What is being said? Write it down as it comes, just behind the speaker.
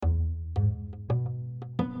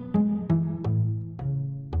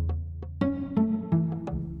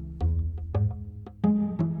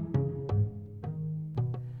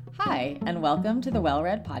Hi, and welcome to the Well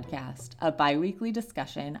Read Podcast, a bi-weekly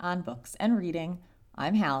discussion on books and reading.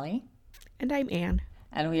 I'm Hallie. And I'm Anne.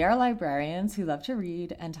 And we are librarians who love to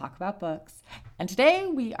read and talk about books. And today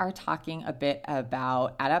we are talking a bit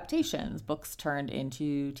about adaptations, books turned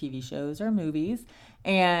into TV shows or movies.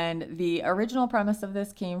 And the original premise of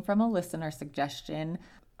this came from a listener suggestion.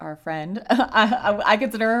 Our friend, I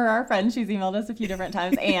consider her our friend. She's emailed us a few different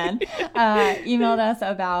times. Anne emailed us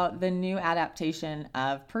about the new adaptation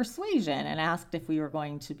of Persuasion and asked if we were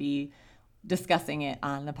going to be discussing it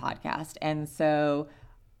on the podcast. And so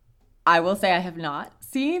I will say I have not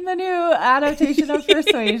seen the new adaptation of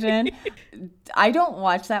Persuasion. I don't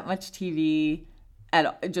watch that much TV at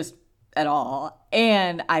all.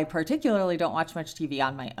 And I particularly don't watch much TV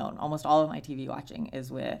on my own. Almost all of my TV watching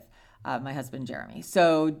is with my husband, Jeremy.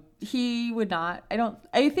 So he would not,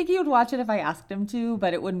 I think he would watch it if I asked him to,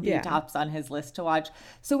 but it wouldn't be tops on his list to watch.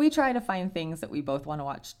 So we try to find things that we both want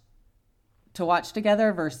to watch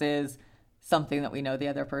together versus something that we know the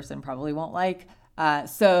other person probably won't like.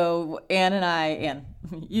 So Anne and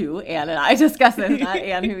I discussed this, not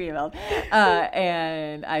Anne who emailed.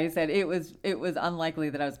 And I said it was unlikely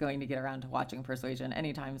that I was going to get around to watching Persuasion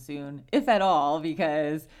anytime soon, if at all,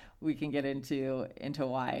 because we can get into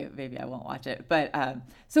why maybe I won't watch it. But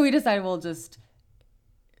so we decided we'll just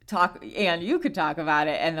talk, and you could talk about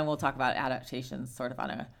it, and then we'll talk about adaptations sort of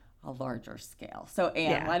on a larger scale. So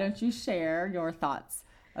Anne, why don't you share your thoughts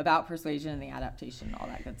about Persuasion and the adaptation, all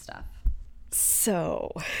that good stuff?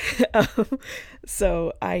 So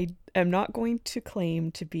I am not going to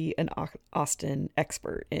claim to be an Austen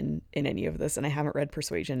expert in any of this, and I haven't read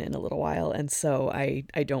Persuasion in a little while, and so I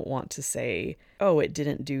don't want to say, oh, it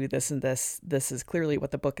didn't do this and this. This is clearly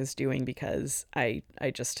what the book is doing, because I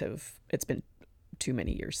just have, it's been too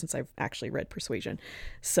many years since I've actually read Persuasion.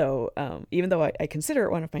 So even though I consider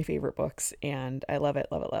it one of my favorite books, and I love it,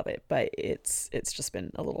 but it's just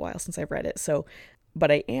been a little while since I've read it. So but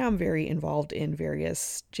I am very involved in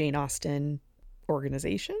various Jane Austen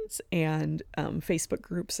organizations and Facebook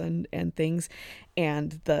groups and things.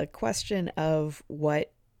 And the question of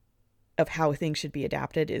how things should be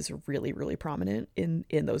adapted is really, really prominent in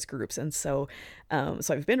those groups. And so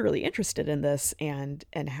I've been really interested in this and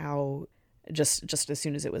how just as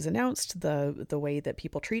soon as it was announced, the way that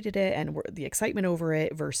people treated it and the excitement over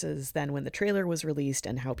it versus then when the trailer was released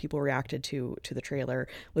and how people reacted to the trailer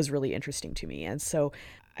was really interesting to me. And so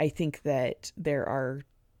I think that there are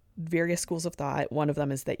various schools of thought. One of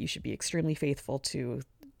them is that you should be extremely faithful to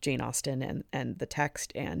Jane Austen and the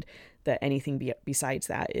text, and that anything besides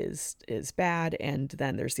that is bad. And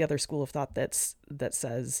then there's the other school of thought that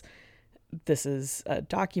says this is a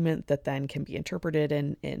document that then can be interpreted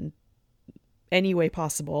in any way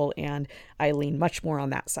possible, and I lean much more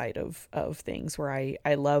on that side of things, where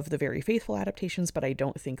I love the very faithful adaptations, but I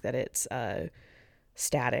don't think that it's a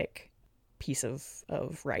static piece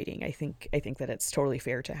of writing. I think that it's totally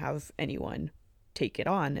fair to have anyone take it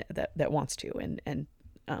on that wants to and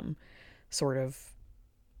sort of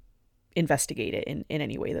investigate it in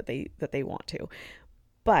any way that they want to.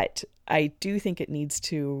 But I do think it needs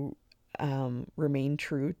to remain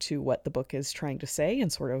true to what the book is trying to say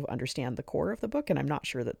and sort of understand the core of the book. And I'm not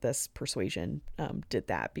sure that this Persuasion did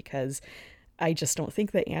that, because I just don't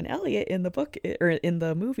think that Anne Elliot in the book or in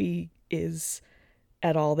the movie is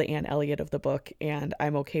at all the Anne Elliot of the book. And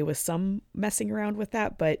I'm okay with some messing around with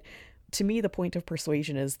that. But to me, the point of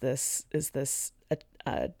Persuasion is this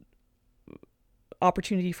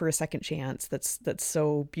opportunity for a second chance that's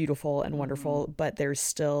so beautiful and wonderful, but there's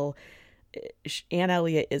still Anne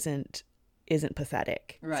Elliot isn't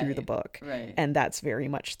pathetic through the book. Right. And that's very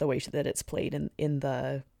much the way that it's played in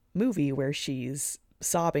the movie, where she's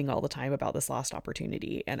sobbing all the time about this lost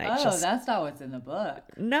opportunity. And that's not what's in the book.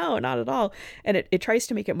 No, not at all. And it tries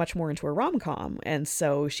to make it much more into a rom-com. And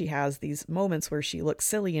so she has these moments where she looks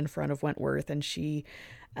silly in front of Wentworth, and she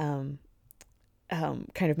kind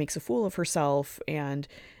of makes a fool of herself, and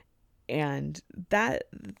that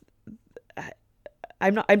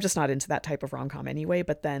I'm just not into that type of rom-com anyway.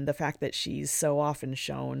 But then the fact that she's so often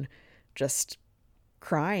shown just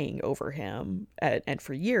crying over him, and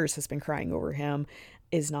for years has been crying over him,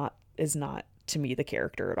 is not to me the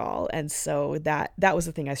character at all. And so that was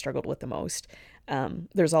the thing I struggled with the most.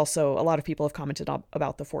 There's also a lot of people have commented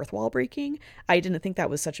about the fourth wall breaking. I didn't think that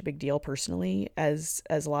was such a big deal personally as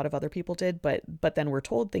a lot of other people did, but then we're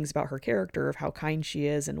told things about her character, of how kind she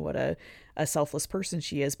is and what a selfless person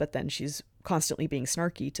she is, but then she's constantly being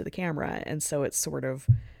snarky to the camera, and so it's sort of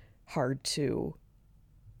hard to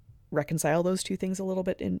reconcile those two things a little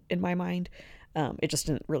bit in my mind. It just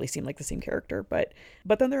didn't really seem like the same character, but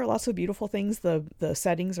then there are lots of beautiful things. The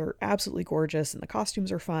settings are absolutely gorgeous, and the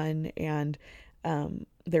costumes are fun, and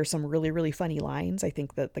there's some really, really funny lines. I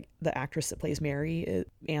think that the actress that plays Mary,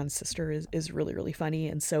 Anne's sister, is really, really funny,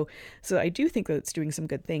 and so I do think that it's doing some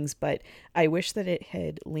good things. But I wish that it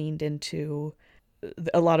had leaned into,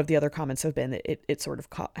 a lot of the other comments have been that it sort of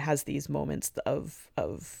has these moments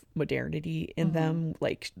of modernity in them,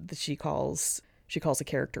 like she calls a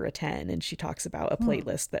character a 10, and she talks about a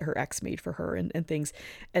playlist that her ex made for her and things.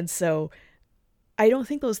 And so I don't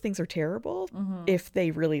think those things are terrible if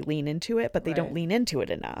they really lean into it, but they don't lean into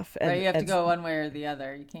it enough. And you have to go one way or the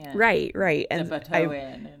other. You can't right and dip a toe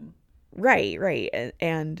in and... right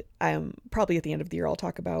and probably at the end of the year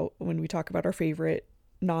when we talk about our favorite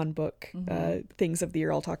non-book things of the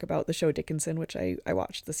year, I'll talk about the show Dickinson, which I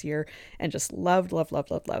watched this year and just loved.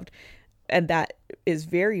 And that is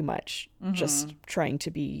very much just trying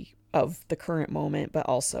to be of the current moment, but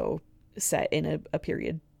also set in a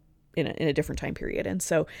period, in a different time period. And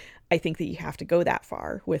so I think that you have to go that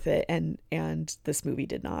far with it. And this movie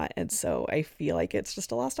did not. And so I feel like it's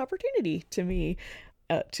just a lost opportunity to me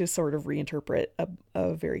to sort of reinterpret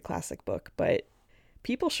a very classic book. But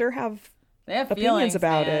people sure have opinions feelings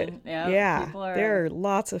about it. Yeah. There are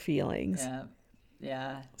lots of feelings.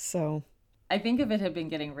 Yeah. So I think if it had been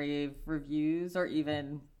getting rave reviews or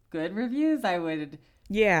even good reviews, I would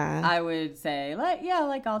say,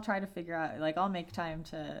 I'll try to figure out, I'll make time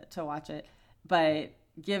to watch it. But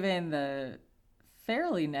given the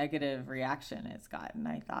fairly negative reaction it's gotten,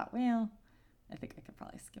 I thought, I think I could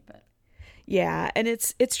probably skip it. Yeah, and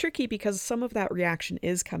it's tricky because some of that reaction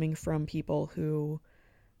is coming from people who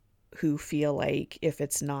feel like if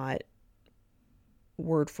it's not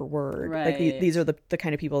word for word, like these are the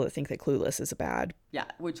kind of people that think that Clueless is a bad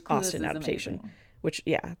which Clueless Austen is adaptation, amazing. Which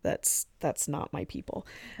that's not my people.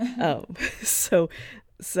 So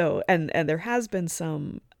and there has been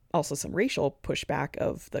some racial pushback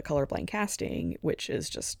of the colorblind casting, which is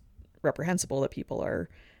just reprehensible, that people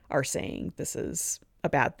are saying this is a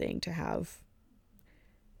bad thing to have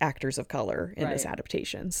actors of color in this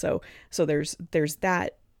adaptation. So there's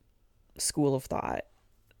that school of thought,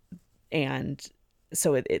 and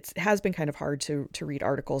so it has been kind of hard to read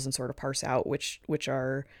articles and sort of parse out which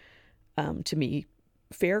are to me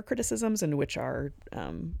fair criticisms and which are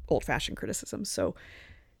old-fashioned criticisms. So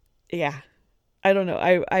I don't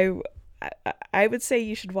know, I would say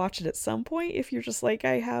you should watch it at some point if you're just like,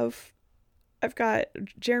 I've got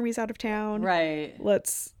Jeremy's out of town,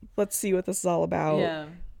 let's see what this is all about.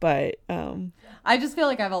 But I just feel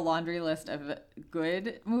like I have a laundry list of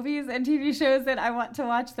good movies and TV shows that I want to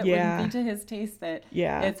watch that wouldn't be to his taste, that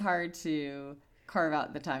it's hard to carve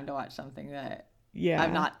out the time to watch something that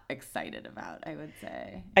I'm not excited about, I would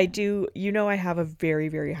say. I do, I have a very,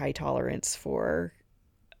 very high tolerance for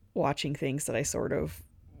watching things that I sort of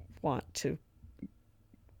want to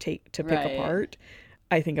pick apart.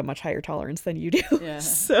 I think a much higher tolerance than you do. Yeah.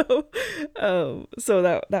 So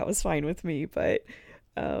that was fine with me, but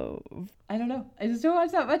I don't know. I just don't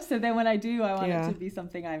watch that much. So then when I do, I want it to be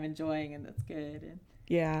something I'm enjoying and that's good.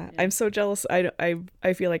 And I'm so jealous.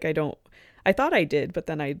 I feel like I don't. I thought I did, but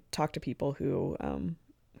then I talked to people who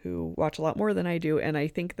watch a lot more than I do, and I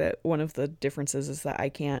think that one of the differences is that I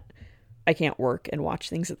can't work and watch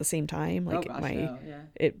things at the same time. Like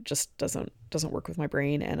it just doesn't work with my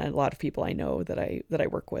brain, and a lot of people I know that I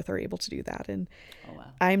work with are able to do that, and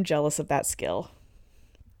I'm jealous of that skill.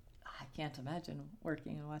 I can't imagine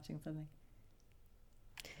working and watching something.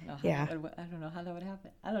 I don't know how that would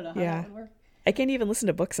happen. I don't know how that would work. I can't even listen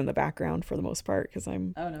to books in the background for the most part because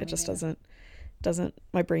it just doesn't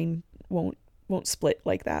my brain won't split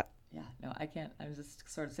like that. Yeah, no, I can't. I'm just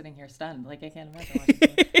sort of sitting here stunned. Like, I can't imagine watching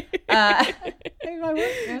my work.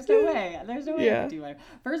 There's no way I can do my.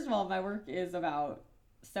 First of all, my work is about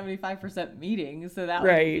 75% meetings, so that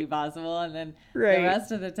wouldn't be possible. And then the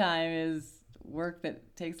rest of the time is work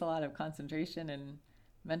that takes a lot of concentration and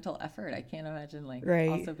mental effort. I can't imagine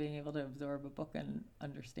also being able to absorb a book and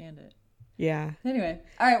understand it. Yeah. Anyway,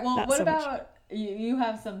 all right. Well, what about you?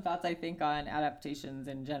 Have some thoughts, I think, on adaptations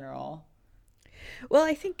in general. Well,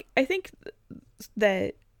 I think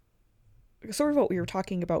that sort of what we were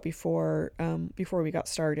talking about before we got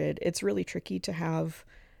started. It's really tricky to have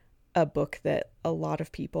a book that a lot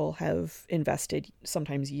of people have invested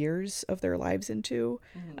sometimes years of their lives into,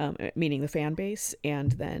 meaning the fan base,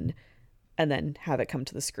 and then have it come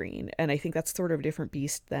to the screen. And I think that's sort of a different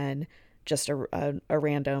beast than just a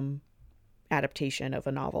random adaptation of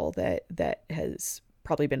a novel that has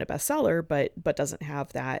probably been a bestseller, but doesn't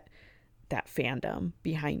have that fandom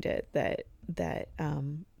behind it that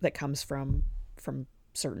comes from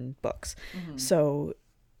certain books. So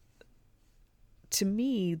to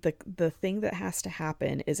me, the thing that has to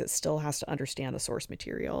happen is it still has to understand the source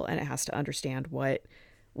material, and it has to understand what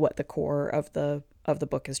the core of the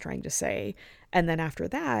book is trying to say. And then after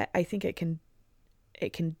that, I think it can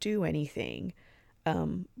do anything.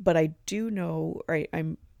 But I do know, right,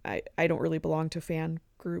 I don't really belong to fan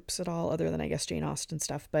groups at all, other than I guess Jane Austen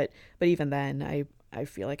stuff, but even then I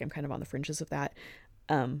feel like I'm kind of on the fringes of that.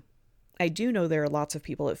 I do know there are lots of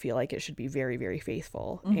people that feel like it should be very, very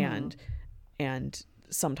faithful, and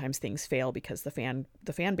sometimes things fail because the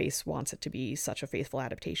fan base wants it to be such a faithful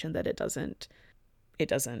adaptation that it doesn't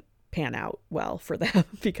pan out well for them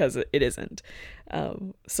because it isn't.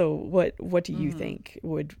 So what do you think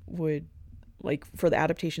would like, for the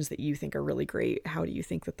adaptations that you think are really great, how do you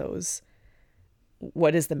think that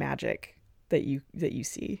what is the magic that you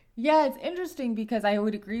see? Yeah, it's interesting because I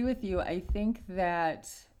would agree with you. I think that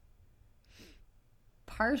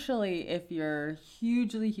partially if you're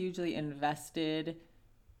hugely invested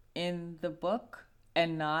in the book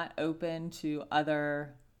and not open to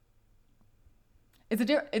other, it's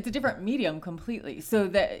a different medium completely. So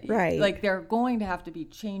that like there are going to have to be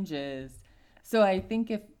changes. So I think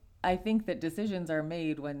that decisions are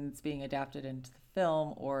made when it's being adapted into the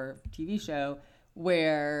film or TV show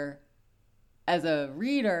where, as a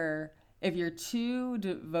reader, if you're too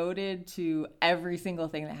devoted to every single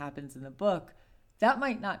thing that happens in the book, that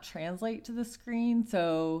might not translate to the screen.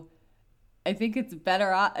 So I think it's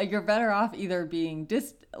you're better off either being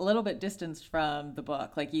a little bit distanced from the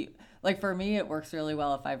book. Like for me, it works really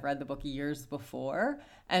well if I've read the book years before.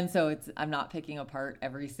 And so I'm not picking apart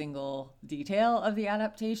every single detail of the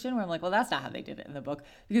adaptation where I'm like, well, that's not how they did it in the book.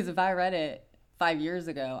 Because if I read it 5 years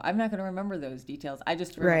ago, I'm not going to remember those details. I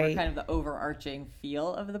just remember kind of the overarching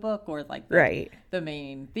feel of the book, or like the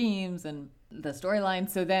main themes and the storyline.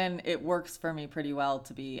 So then it works for me pretty well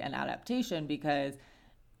to be an adaptation because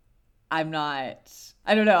I'm not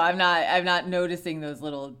noticing those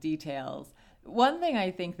little details. One thing I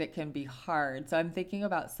think that can be hard, so I'm thinking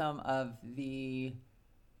about some of the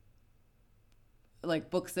like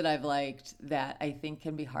books that I've liked that I think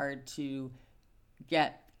can be hard to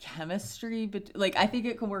get chemistry, but like I think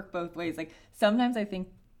it can work both ways. Like sometimes I think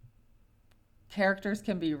characters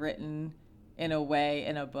can be written in a way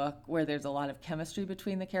in a book where there's a lot of chemistry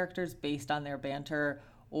between the characters based on their banter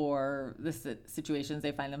or the situations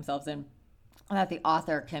they find themselves in, and that the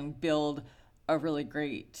author can build a really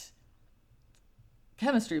great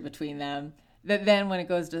chemistry between them, that then when it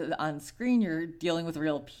goes to on screen you're dealing with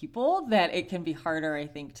real people, that it can be harder, I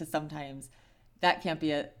think, to sometimes that can't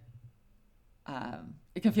be it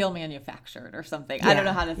can feel manufactured or something. I don't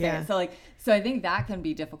know how to say it. So I think that can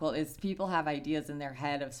be difficult, is people have ideas in their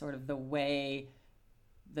head of sort of the way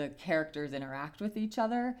the characters interact with each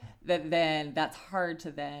other, that's hard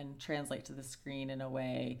to then translate to the screen in a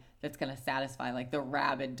way that's going to satisfy like the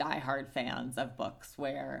rabid diehard fans of books,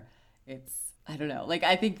 where it's, I don't know, like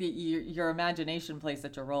I think that your imagination plays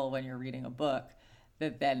such a role when you're reading a book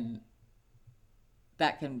that then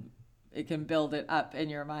it can build it up in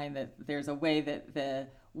your mind that there's a way that the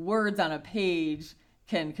words on a page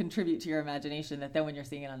can contribute to your imagination, that then when you're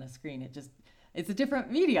seeing it on the screen, it's a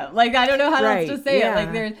different medium. Like, I don't know how else to say it.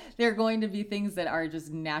 Like there are going to be things that are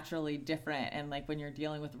just naturally different. And like when you're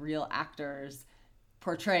dealing with real actors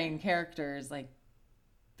portraying characters, like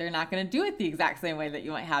they're not going to do it the exact same way that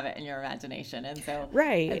you might have it in your imagination. And so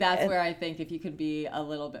that's where I think if you could be a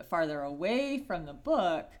little bit farther away from the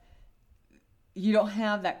book, you don't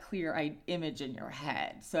have that clear image in your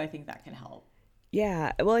head. So I think that can help.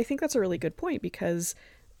 Yeah. Well, I think that's a really good point because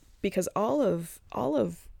all of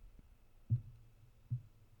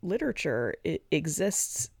literature, it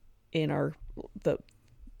exists in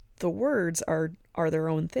the words are their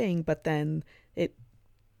own thing, but then it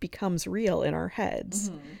becomes real in our heads.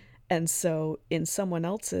 Mm-hmm. And so in someone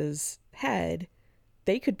else's head,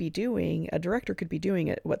 a director could be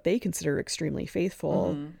doing what they consider extremely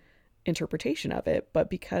faithful interpretation of it, but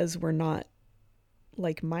because we're not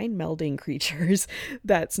like mind melding creatures,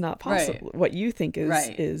 that's not possible. What you think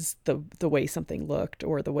is the way something looked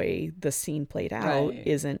or the way the scene played out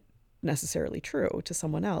isn't necessarily true to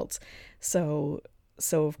someone else. So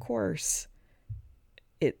of course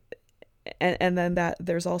it, and then that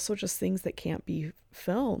there's also just things that can't be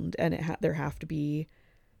filmed, and there have to be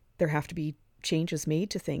changes made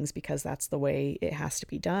to things because that's the way it has to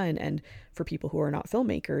be done. And for people who are not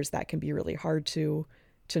filmmakers, that can be really hard to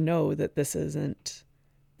know that this isn't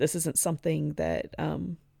something that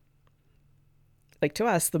like to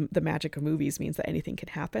us the magic of movies means that anything can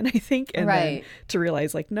happen, I think, and then to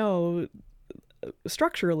realize like, no,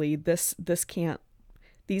 structurally this can't,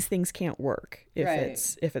 these things can't work if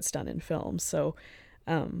Right. it's done in film. So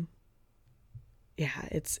yeah,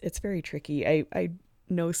 it's very tricky. I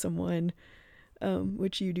know someone,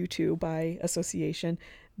 which you do too by association,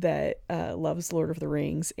 that loves Lord of the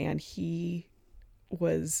Rings, and he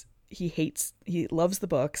loves the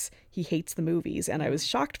books, he hates the movies, and I was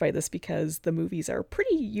shocked by this because the movies are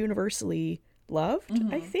pretty universally loved.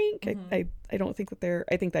 I think I don't think that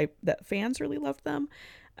I think that fans really loved them.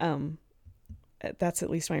 That's at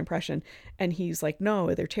least my impression. And he's like,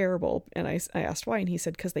 no, they're terrible. And I asked why, and he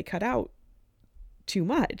said because they cut out too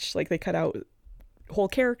much, like they cut out whole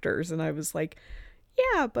characters. And I was like,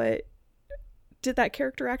 yeah, but did that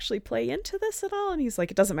character actually play into this at all? And he's like,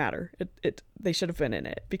 it doesn't matter, they should have been in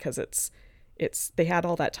it because it's they had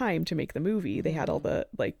all that time to make the movie, they had all the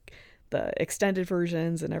like the extended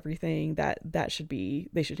versions and everything, that should be,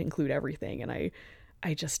 they should include everything. And I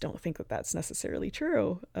just don't think that that's necessarily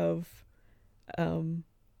true of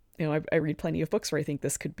I read plenty of books where I think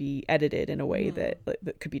this could be edited in a way that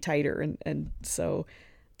could be tighter, and so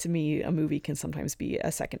to me a movie can sometimes be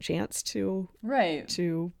a second chance to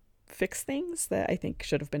fix things that I think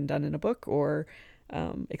should have been done in a book, or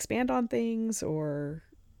expand on things, or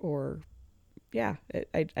yeah,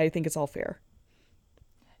 I think it's all fair.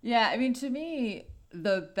 Yeah, I mean, to me,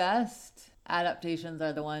 the best adaptations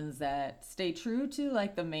are the ones that stay true to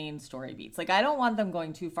like the main story beats. Like, I don't want them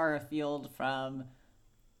going too far afield from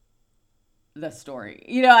the story.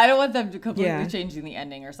 I don't want them to completely changing the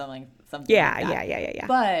ending or something like that. Yeah.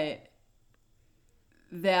 But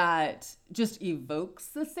that just evokes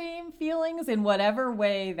the same feelings in whatever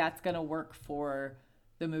way that's going to work for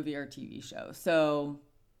the movie or TV show. So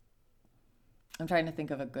I'm trying to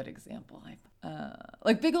think of a good example.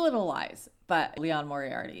 Like Big Little Lies, but Leon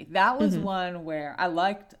Moriarty. That was one where I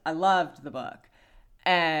loved the book.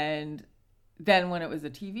 And then when it was a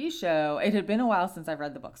TV show, it had been a while since I've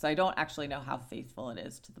read the book, so I don't actually know how faithful it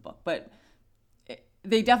is to the book. But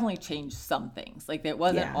they definitely changed some things. Like, it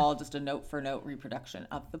wasn't all just a note-for-note reproduction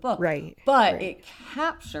of the book. Right. But it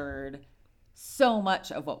captured so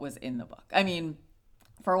much of what was in the book. I mean,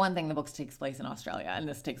 for one thing, the book takes place in Australia, and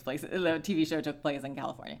the TV show took place in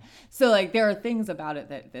California. So, like, there are things about it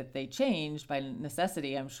that they changed by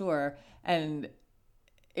necessity, I'm sure. And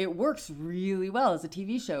it works really well as a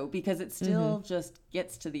TV show because it still just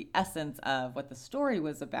gets to the essence of what the story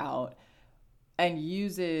was about and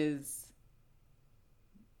uses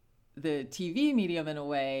the TV medium in a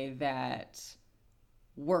way that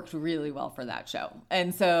worked really well for that show.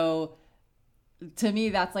 And so to me,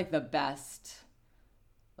 that's like the best,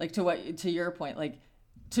 like to your point, like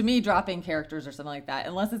to me, dropping characters or something like that,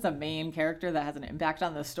 unless it's a main character that has an impact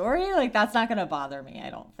on the story, like that's not going to bother me, I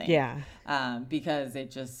don't think. Yeah. Because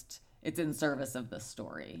it's in service of the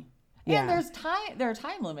story. Yeah. And there are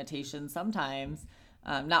time limitations sometimes.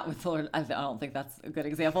 Not with Lord. I don't think that's a good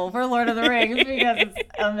example for Lord of the Rings because it's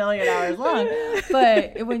 1,000,000 hours long.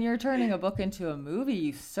 But when you're turning a book into a movie,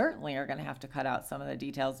 you certainly are going to have to cut out some of the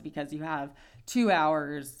details because you have 2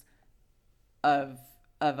 hours of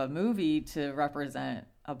a movie to represent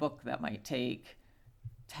a book that might take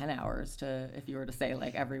 10 hours to, if you were to say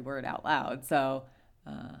like every word out loud. So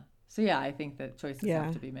yeah, I think that choices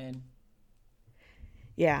have to be made.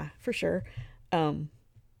 Yeah, for sure.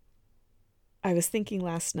 I was thinking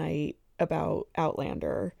last night about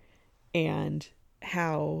Outlander and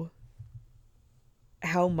how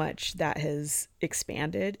much that has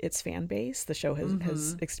expanded its fan base. The show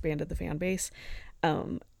has expanded the fan base.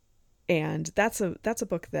 And that's a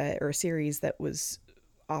book or a series that was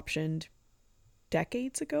optioned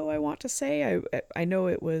decades ago, I want to say. I know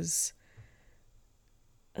it was,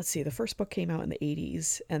 let's see, the first book came out in the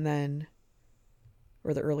 80s and then,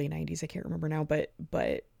 or the early 90s, I can't remember now, but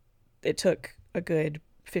it took a good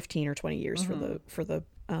 15 or 20 years for the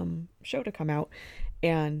show to come out.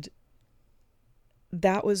 And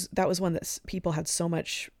that was one that people had so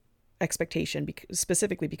much expectation,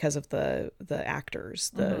 specifically because of the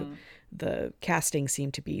actors. The casting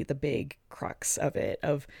seemed to be the big crux of it,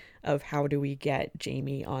 of how do we get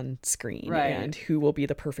Jamie on screen, and who will be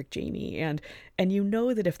the perfect Jamie. And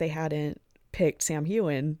that if they hadn't picked Sam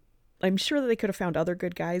Heughan, I'm sure that they could have found other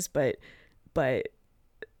good guys, but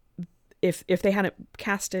if they hadn't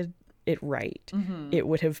casted it right, it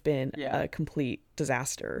would have been a complete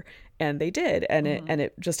disaster. And they did, and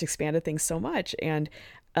it just expanded things so much. And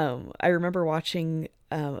I remember watching,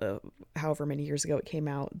 however many years ago it came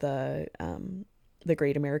out, the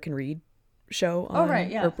Great American Read show on,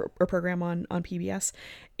 or program on PBS,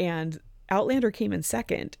 and Outlander came in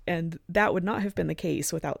second, and that would not have been the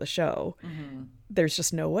case without the show. There's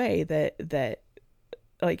just no way that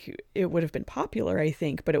like it would have been popular, I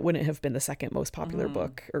think, but it wouldn't have been the second most popular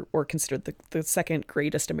book, or considered the second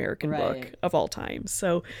greatest American book of all time.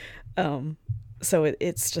 So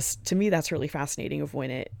it's just, to me, that's really fascinating of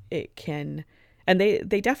when it can, and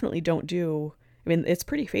they definitely don't do, I mean, it's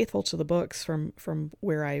pretty faithful to the books from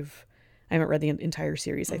where I haven't read the entire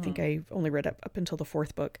series. I think I've only read up until the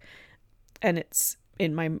fourth book, and it's,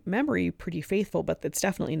 in my memory, pretty faithful, but it's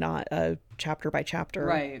definitely not a chapter by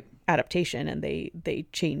chapter adaptation. And they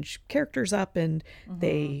change characters up, and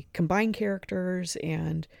they combine characters.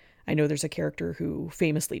 And I know there's a character who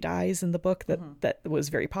famously dies in the book that was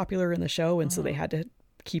very popular in the show. And so they had to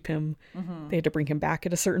keep him, they had to bring him back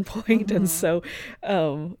at a certain point. And so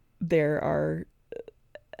there are,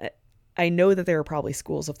 I know that there are probably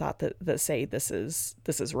schools of thought that say this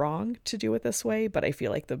is wrong to do it this way, but I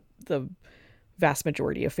feel like the vast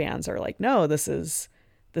majority of fans are like, no, this is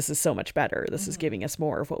so much better. This is giving us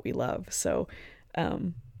more of what we love. So,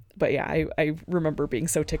 but yeah, I remember being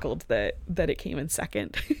so tickled that it came in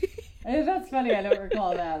second. That's funny. I don't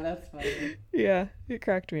recall that. That's funny. Yeah, it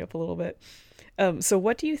cracked me up a little bit. So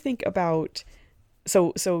what do you think about,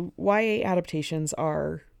 so YA adaptations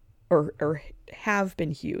are, or have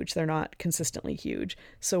been huge. They're not consistently huge.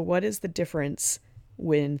 So what is the difference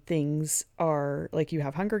when things are like, you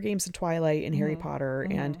have Hunger Games and Twilight and Harry Potter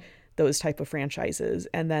and those type of franchises,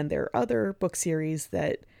 and then there are other book series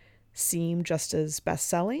that seem just as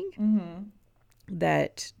best-selling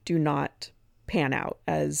that do not pan out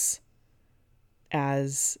as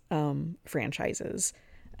franchises.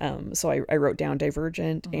 So I wrote down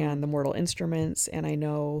Divergent and The Mortal Instruments, and I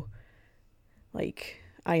know like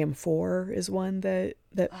I Am 4 is one that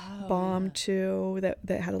bombed too,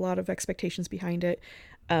 that had a lot of expectations behind it.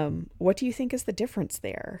 What do you think is the difference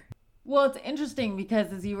there? Well, it's interesting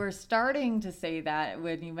because as you were starting to say that,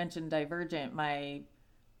 when you mentioned Divergent, my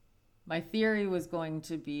theory was going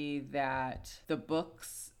to be that the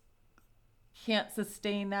books can't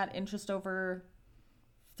sustain that interest over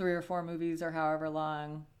 3 or 4 movies or however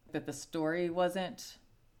long, that the story wasn't,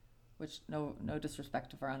 which no disrespect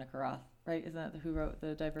to Veronica Roth, right? Isn't that who wrote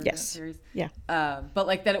the Divergent series? Yeah. But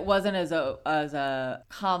like that it wasn't as a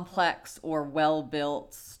complex or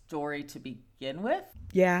well-built story to begin with.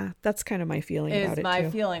 Yeah, that's kind of my feeling about it too. Is my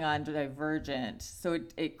feeling on Divergent. So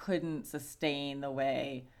it couldn't sustain the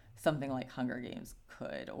way something like Hunger Games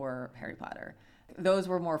could, or Harry Potter. Those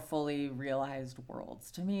were more fully realized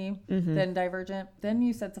worlds to me than Divergent. Then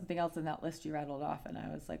you said something else in that list you rattled off, and I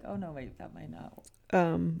was like, oh no, wait, that might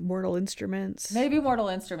not. Mortal Instruments. Maybe Mortal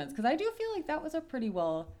Instruments, because I do feel like that was a pretty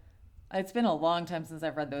well. It's been a long time since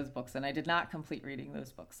I've read those books, and I did not complete reading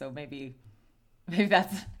those books, so maybe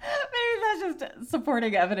that's just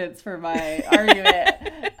supporting evidence for my argument.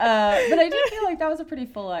 But I do feel like that was a pretty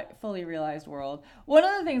fully realized world. One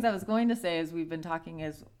of the things I was going to say as we've been talking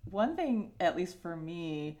is, one thing, at least for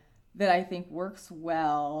me, that I think works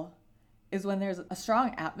well is when there's a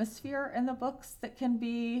strong atmosphere in the books that can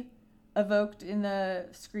be evoked in the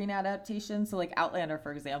screen adaptation. So like Outlander,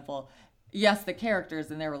 for example, yes, the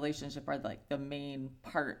characters and their relationship are like the main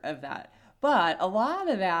part of that. But a lot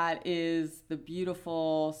of that is the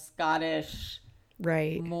beautiful Scottish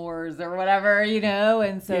moors or whatever,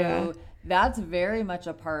 and so that's very much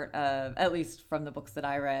a part of, at least from the books that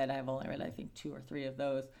I read, I've only read, I think, 2 or 3 of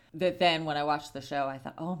those, that then when I watched the show, I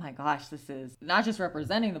thought, oh my gosh, this is not just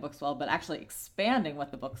representing the books well, but actually expanding what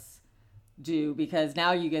the books do, because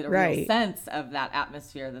now you get a real sense of that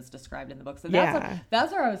atmosphere that's described in the books. And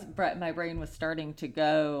that's where my brain was starting to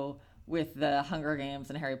go with the Hunger Games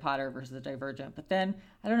and Harry Potter versus Divergent. But then,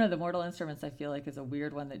 I don't know, the Mortal Instruments I feel like is a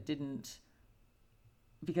weird one that didn't,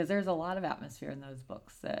 because there's a lot of atmosphere in those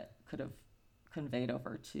books that could have conveyed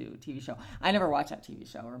over to TV show. I never watched that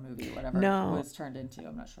TV show or movie, whatever it was turned into.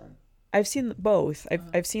 I'm not sure. I've seen both.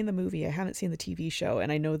 I've seen the movie. I haven't seen the TV show,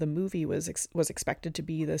 and I know the movie was expected to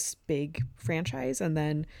be this big franchise, and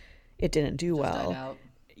then it didn't do well.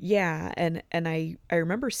 Yeah, and I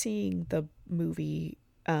remember seeing the movie,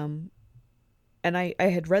 and I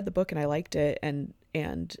had read the book and I liked it, and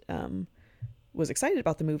was excited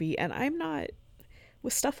about the movie. And I'm not,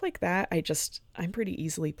 with stuff like that, I'm pretty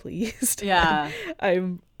easily pleased. Yeah.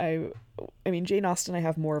 I mean, Jane Austen I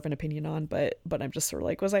have more of an opinion on, but I'm just sort of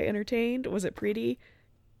like, was I entertained? Was it pretty?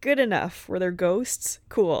 Good enough. Were there ghosts?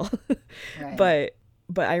 Cool. Right.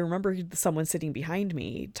 But I remember someone sitting behind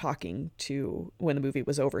me talking to, when the movie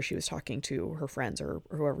was over, she was talking to her friends or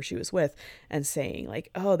whoever she was with and saying like,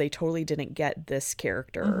 oh, they totally didn't get this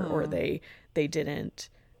character, or they didn't,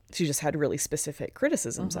 she just had really specific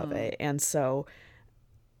criticisms of it. And so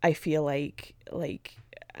I feel like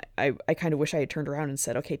I kind of wish I had turned around and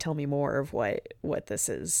said, okay, tell me more of what this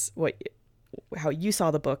is, what how you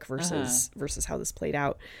saw the book versus how this played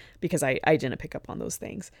out, because I didn't pick up on those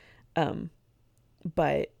things.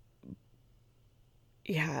 But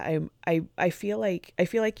yeah, I feel like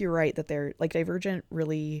you're right that they're like Divergent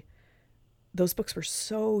really, those books were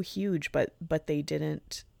so huge, but they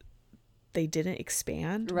didn't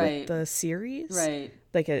expand with the series. Right.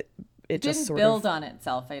 Like it didn't just sort build of on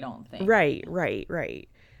itself, I don't think. Right.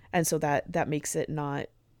 And so that makes it not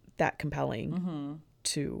that compelling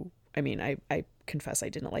to, I mean, I confess I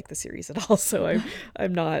didn't like the series at all, so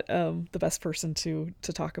I'm not the best person to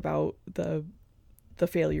talk about the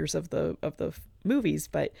failures of the movies,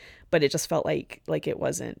 but it just felt like it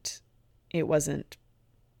wasn't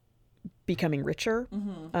becoming richer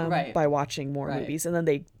by watching more movies. And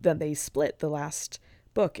then they split the last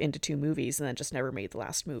book into 2 movies and then just never made the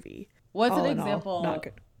last movie. What's an example? All, not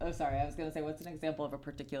good. Oh, sorry. I was going to say, what's an example of a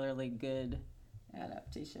particularly good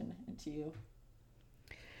adaptation into you?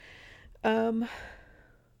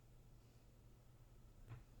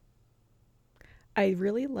 I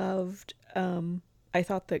really loved, I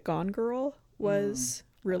thought that Gone Girl was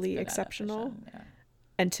really exceptional. Yeah.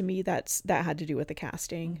 And to me, that had to do with the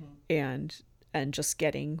casting and just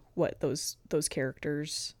getting what those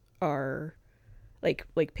characters are like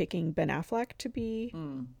picking Ben Affleck to be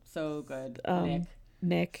so good.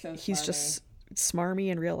 Nick, so he's just smarmy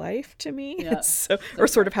in real life to me. Yeah. Or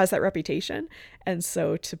sort of has that reputation. And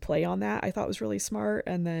so to play on that, I thought was really smart.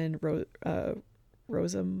 And then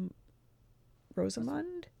Rosamund?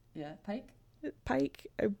 Yeah, Pike.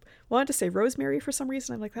 I wanted to say Rosemary for some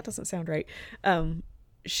reason. I'm like, that doesn't sound right.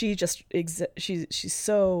 She just she's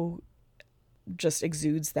so just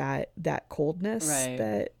exudes that coldness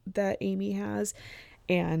that Amy has.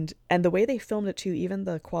 And the way they filmed it too, even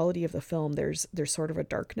the quality of the film, there's sort of a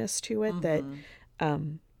darkness to it that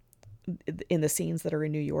in the scenes that are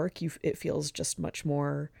in New York, it feels just much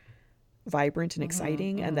more vibrant and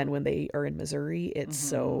exciting. And then when they are in Missouri, it's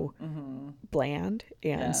so bland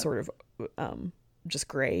and sort of just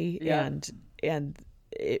gray. And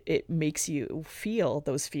it makes you feel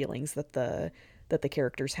those feelings that the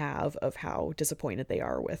characters have of how disappointed they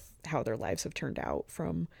are with how their lives have turned out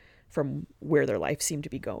from where their life seemed to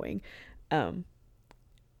be going. And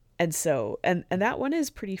so, and that one is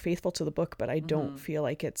pretty faithful to the book, but I don't feel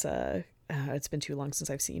like it's been too long since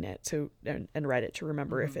I've seen it and read it to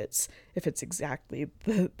remember if it's exactly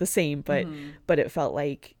the same, but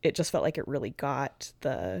it just felt like it really got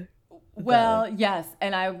yes.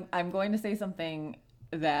 And I'm going to say something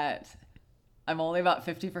that I'm only about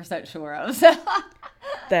 50% sure of.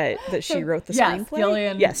 that she wrote the screenplay?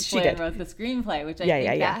 Gillian she did. wrote the screenplay, which I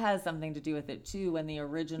think that has something to do with it too. When the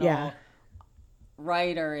original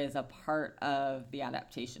writer is a part of the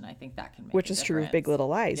adaptation, I think that can make which is true of Big Little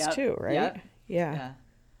Lies too, right? Yeah.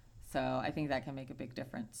 So I think that can make a big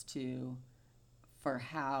difference too for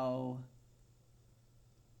how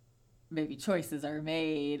maybe choices are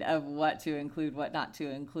med of what to include, what not to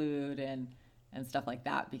include, and stuff like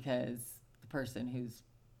that, because the person whose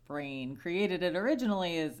brain created it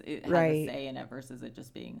originally has a say in it versus it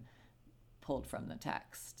just being pulled from the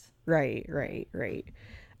text. Right.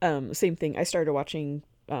 Same thing. I started watching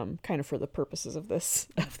kind of for the purposes of this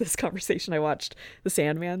conversation. I watched The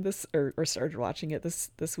Sandman or started watching it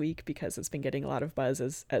this week because it's been getting a lot of buzz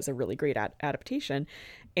as a really great adaptation.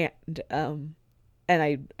 And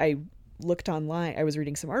I looked online. I was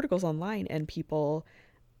reading some articles online, and people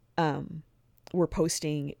were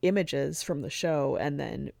posting images from the show and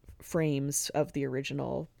then frames of the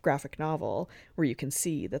original graphic novel where you can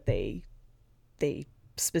see that they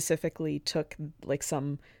specifically took like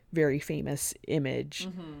some very famous image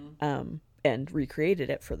and recreated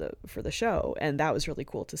it for the show. And that was really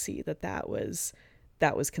cool to see that was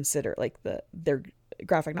considered, like their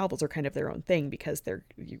graphic novels are kind of their own thing because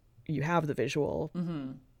you have the visual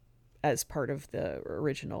as part of the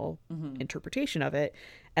original interpretation of it,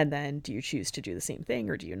 and then do you choose to do the same thing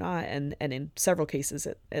or do you not? And in several cases,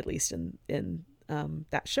 at least in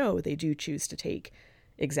that show, they do choose to take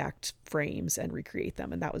exact frames and recreate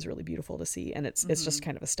them, and that was really beautiful to see. And it's just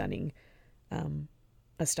kind of a stunning,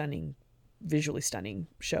 visually stunning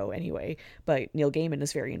show anyway. But Neil Gaiman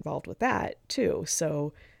is very involved with that too,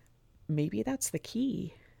 so maybe that's the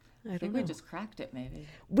key. I think we just cracked it. Maybe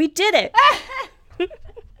we did it.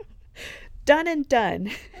 Done and done.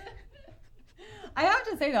 I have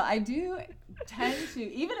to say though, I do tend to,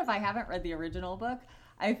 even if I haven't read the original book,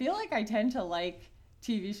 I feel like I tend to like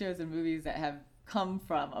TV shows and movies that have come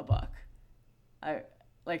from a book. I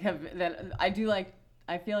feel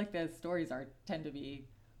like the stories tend to be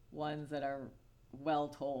ones that are well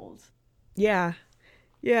told. Yeah.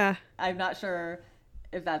 I'm not sure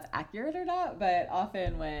if that's accurate or not, but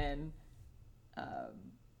often when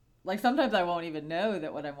like sometimes I won't even know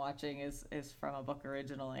that what I'm watching is from a book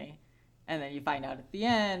originally, and then you find out at the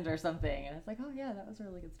end or something, and it's like, oh yeah, that was a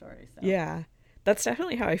really good story. So Yeah, that's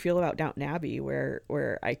definitely how I feel about Downton Abbey,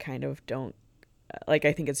 where I kind of don't like.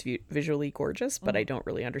 I think it's visually gorgeous, but I don't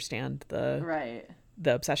really understand right.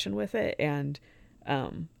 the obsession with it, and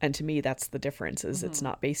to me that's the difference, is it's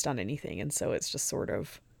not based on anything, and so it's just sort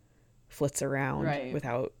of flits around Right.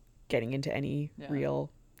 without getting into any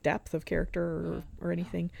real depth of character or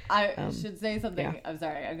anything. I should say something. yeah. I'm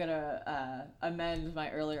sorry. I'm gonna amend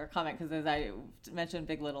my earlier comment, because as I mentioned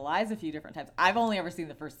Big Little Lies a few different times, I've only ever seen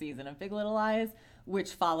the first season of Big Little Lies,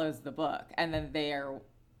 which follows the book, and then there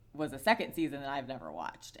was a second season that I've never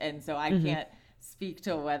watched, and so I can't speak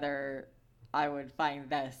to whether I would find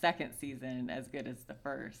the second season as good as the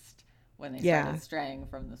first when they started straying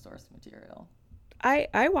from the source material.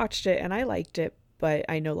 I watched it and I liked it, but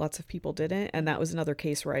I know lots of people didn't, and that was another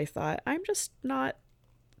case where I thought, I'm just not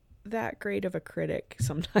that great of a critic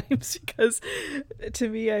sometimes, because to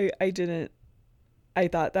me I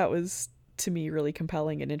thought that was, to me, really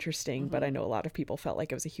compelling and interesting, but I know a lot of people felt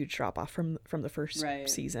like it was a huge drop off from the first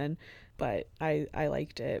season, but I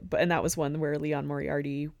liked it. And that was one where Leon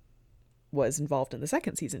Moriarty was involved in the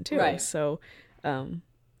second season too, so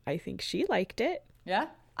I think she liked it. Yeah,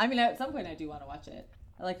 I mean, at some point I do want to watch it.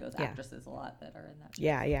 I like those actresses a lot that are in that show.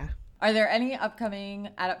 Yeah. Are there any upcoming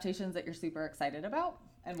adaptations that you're super excited about,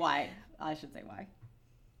 and why? I should say why.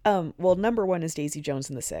 Well, number one is Daisy Jones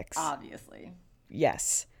and the Six. Obviously.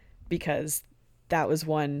 Yes, because that was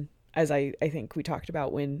one, as I think we talked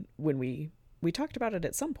about when we talked about it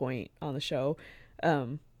at some point on the show,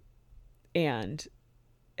 and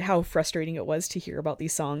how frustrating it was to hear about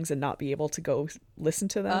these songs and not be able to go listen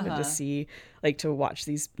to them and to see, like, to watch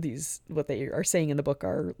these what they are saying in the book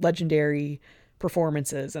are legendary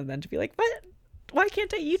performances, and then to be like, what? Why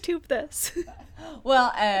can't I YouTube this?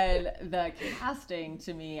 Well, and the casting,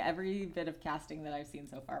 to me, every bit of casting that I've seen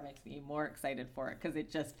so far makes me more excited for it,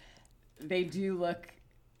 because they do look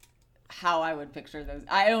how I would picture those.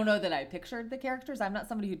 I don't know that I pictured the characters. I'm not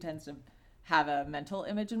somebody who tends to have a mental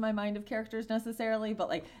image in my mind of characters necessarily, but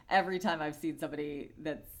like every time I've seen somebody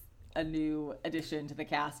that's a new addition to the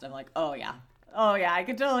cast, I'm like, oh yeah, I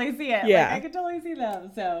could totally see it. Yeah. Like, I could totally see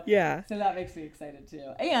them. So yeah, so that makes me excited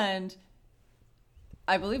too. And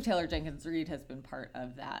I believe Taylor Jenkins Reid has been part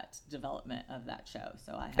of that development of that show,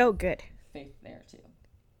 so I have good faith there too.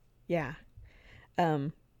 Yeah.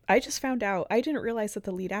 I just found out, I didn't realize that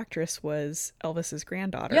the lead actress was Elvis's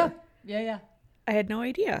granddaughter. Yeah. I had no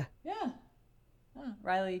idea. Yeah.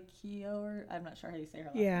 Riley Keough, or I'm not sure how you say her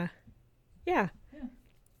last name. Yeah.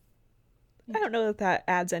 I don't know that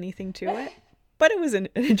adds anything to it, but it was an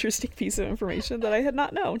interesting piece of information that I had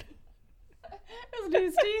not known. It was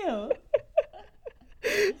news to you.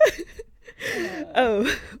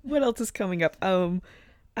 Oh, what else is coming up? I'm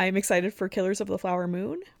excited for Killers of the Flower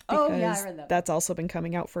Moon, because I read that. That's also been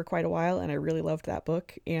coming out for quite a while, and I really loved that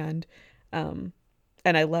book. And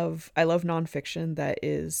I love nonfiction that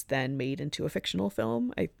is then made into a fictional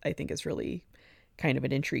film. I think is really kind of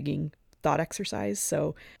an intriguing thought exercise.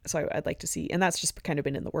 So I'd like to see, and that's just kind of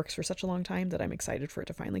been in the works for such a long time that I'm excited for it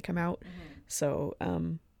to finally come out. So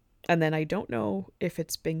and then I don't know if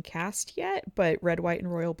it's been cast yet, but Red, White,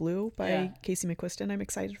 and Royal Blue by Casey McQuiston I'm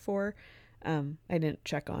excited for. I didn't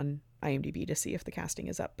check on IMDb to see if the casting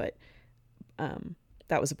is up, but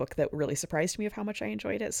that was a book that really surprised me of how much I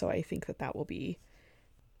enjoyed it. So I think that will be,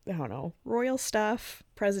 I don't know, royal stuff,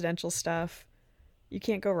 presidential stuff. You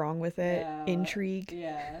can't go wrong with it. Intrigue.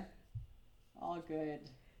 Yeah. All good.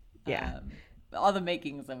 Yeah. All the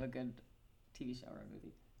makings of a good TV show or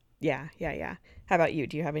movie. Yeah. How about you?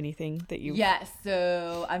 Do you have anything that you... Yes.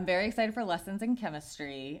 So I'm very excited for Lessons in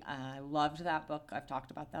Chemistry. I loved that book. I've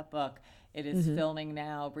talked about that book. It is filming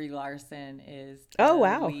now. Brie Larson is the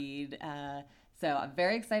lead. So I'm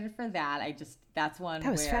very excited for that. That's one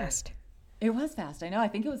that was fast. It was fast. I know. I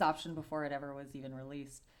think it was optioned before it ever was even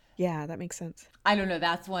released. Yeah, that makes sense. I don't know.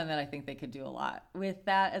 That's one that I think they could do a lot with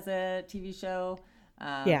that as a TV show.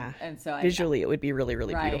 And so visually it would be really,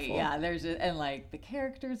 really beautiful. Yeah, and like the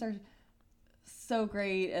characters are so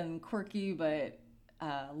great and quirky, but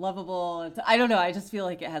lovable. I don't know. I just feel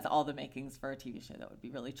like it has all the makings for a TV show that would be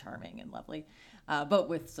really charming and lovely, but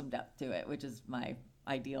with some depth to it, which is my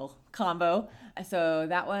ideal combo. So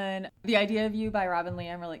that one, The Idea of You by Robin Lee,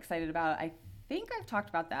 I'm really excited about. I think I've talked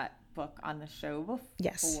about that book on the show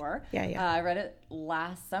before. Yes. Yeah. I read it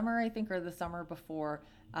last summer, I think, or the summer before.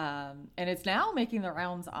 And it's now making the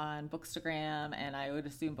rounds on Bookstagram, and I would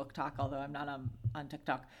assume Book Talk, although I'm not on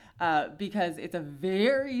TikTok, because it's a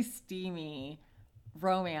very steamy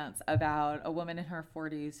romance about a woman in her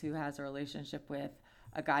 40s who has a relationship with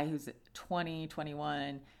a guy who's 20,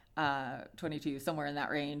 21, 22, somewhere in that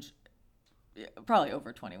range. Probably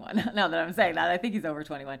over 21 now that I'm saying that. I think he's over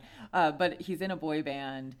 21. But he's in a boy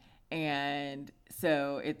band. And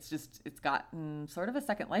so it's gotten sort of a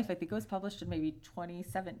second life. I think it was published in maybe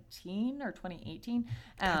 2017 or 2018.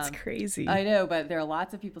 That's crazy. I know, but there are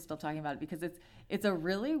lots of people still talking about it because it's a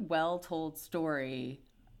really well told story.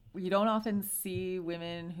 You don't often see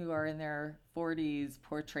women who are in their 40s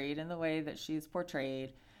portrayed in the way that she's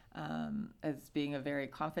portrayed, as being a very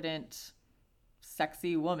confident,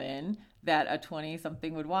 sexy woman that a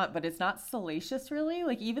 20-something would want. But it's not salacious, really.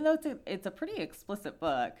 Like, even though it's a pretty explicit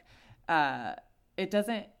book, it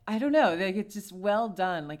doesn't, I don't know, like, it's just well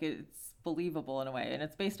done. Like, it's believable in a way, and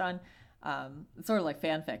it's based on sort of like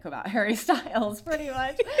fanfic about Harry Styles, pretty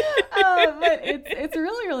much. But it's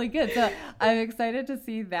really, really good. So I'm excited to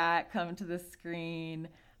see that come to the screen.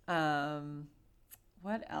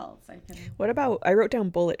 What else? What about, I wrote down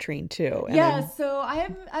Bullet Train too. Yeah, so I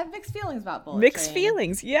have mixed feelings about Bullet Train. Mixed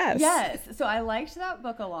feelings, yes. Yes. So I liked that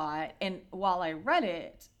book a lot, and while I read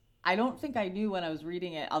it, I don't think I knew when I was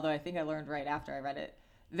reading it, although I think I learned right after I read it,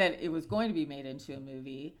 that it was going to be made into a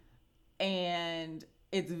movie. And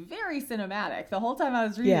it's very cinematic. The whole time I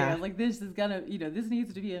was reading it, I was like, this is gonna, this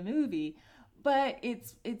needs to be a movie. But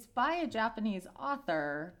it's by a Japanese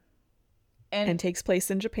author. And takes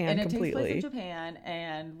place in Japan completely. Takes place in Japan.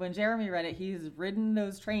 And when Jeremy read it, he's ridden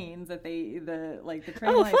those trains that the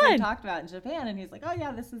train lines they talked about in Japan. And he's like, oh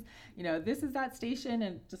yeah, this is that station,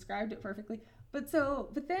 and described it perfectly. But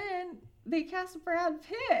then they cast Brad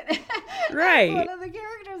Pitt. Right. One of the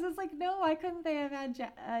characters. It's like, no, why couldn't they have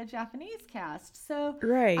had a Japanese cast? So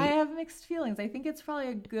right. I have mixed feelings. I think it's probably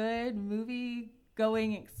a good movie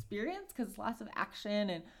going experience because lots of action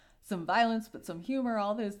and some violence, but some humor,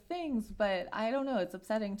 all those things. But I don't know. It's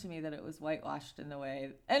upsetting to me that it was whitewashed in the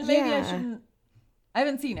way. And maybe I shouldn't. I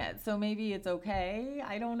haven't seen it, so maybe it's okay.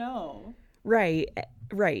 I don't know. Right.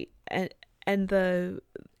 And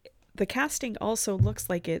the casting also looks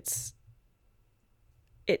like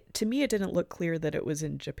to me, it didn't look clear that it was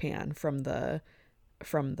in Japan from the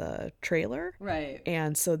trailer. Right.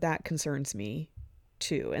 And so that concerns me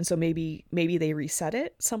too. And so maybe they reset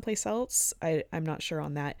it someplace else. I'm not sure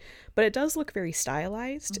on that, but it does look very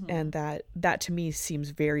stylized. And that to me seems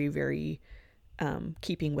very, very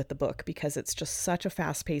keeping with the book, because it's just such a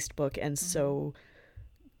fast-paced book and so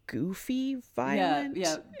goofy, violent.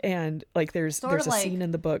 Yeah. And like there's a scene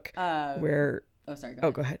in the book where go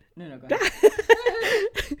ahead. No, go ahead.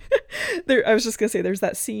 I was just gonna say, there's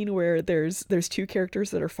that scene where there's two characters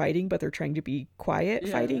that are fighting, but they're trying to be quiet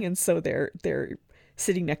fighting, and so they're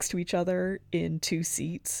sitting next to each other in two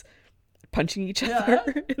seats, punching each other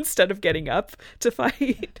instead of getting up to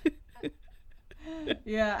fight.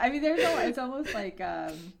 Yeah, I mean, it's almost like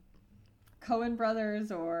Coen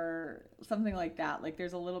Brothers or something like that. Like,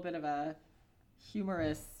 there's a little bit of a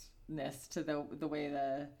humorousness to the way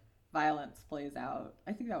the violence plays out.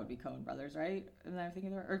 I think that would be Coen Brothers, right? And I'm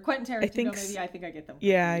thinking, or Quentin Tarantino, maybe. I think I get them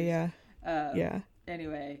confused. Yeah.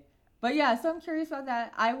 Anyway, but yeah, so I'm curious about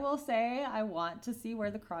that. I will say I want to see Where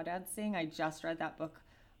the Crawdads Sing. I just read that book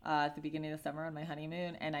at the beginning of the summer on my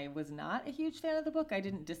honeymoon, and I was not a huge fan of the book. I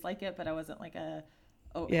didn't dislike it, but I wasn't like head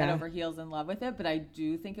over heels in love with it. But I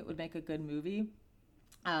do think it would make a good movie.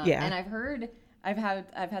 And I've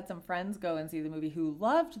had some friends go and see the movie who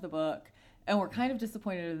loved the book and were kind of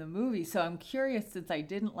disappointed in the movie. So I'm curious, since I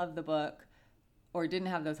didn't love the book or didn't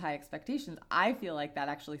have those high expectations, I feel like that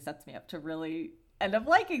actually sets me up to really end up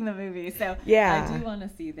liking the movie. So I do want to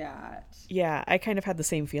see that. Yeah, I kind of had the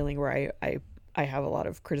same feeling where I have a lot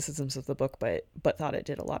of criticisms of the book, but thought it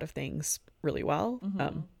did a lot of things really well.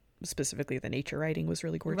 Specifically, the nature writing was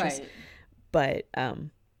really gorgeous. Right.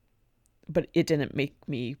 But it didn't make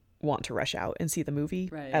me want to rush out and see the movie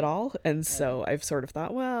at all. And so I've sort of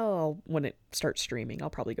thought, well, when it starts streaming,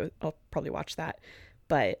 I'll probably watch that.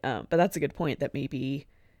 But that's a good point, that maybe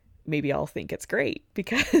I'll think it's great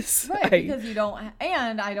because because you don't,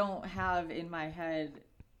 and I don't have in my head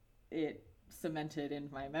it cemented in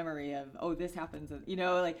my memory of, this happens,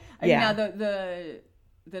 now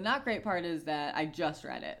the not great part is that I just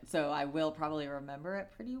read it, so I will probably remember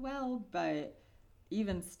it pretty well, but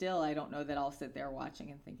even still, I don't know that I'll sit there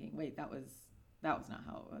watching and thinking, wait, that was not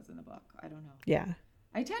how it was in the book. I don't know. Yeah.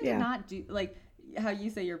 I tend to not do, like how you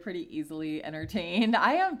say you're pretty easily entertained.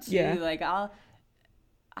 I am too. Yeah. Like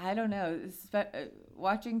I don't know.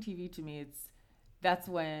 Watching TV to me, that's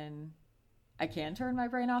when I can turn my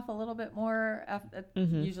brain off a little bit more,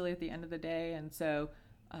 usually at the end of the day. And so,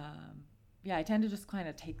 I tend to just kind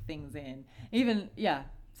of take things in.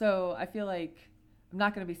 So I feel like I'm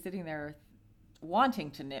not going to be sitting there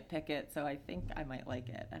wanting to nitpick it, so I think I might like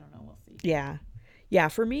it. I don't know. We'll see. Yeah,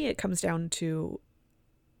 for me it comes down to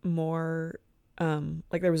more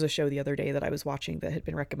like there was a show the other day that I was watching that had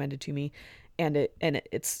been recommended to me, and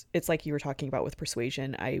it's like you were talking about with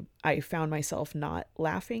Persuasion. I found myself not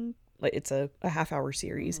laughing. Like, it's a half-hour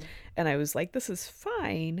series, and I was like, this is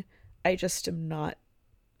fine. I just am not,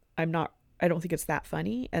 I don't think it's that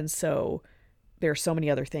funny, and so there are so many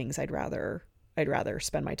other things I'd rather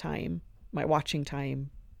spend my watching time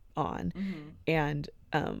on. And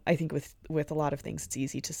I think with a lot of things it's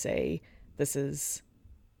easy to say this is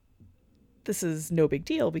no big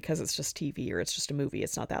deal because it's just TV or it's just a movie,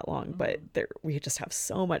 it's not that long. But we just have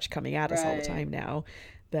so much coming at us all the time now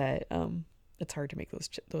that it's hard to make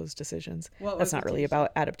those decisions. That's not really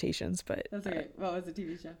about adaptations, but that's okay. What was the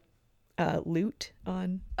TV show? Loot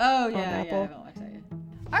on Apple. Yeah, I haven't watched that yet.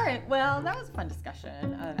 All right, well, that was a fun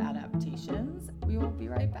discussion of adaptations. We will be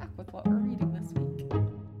right back with what we're reading this week.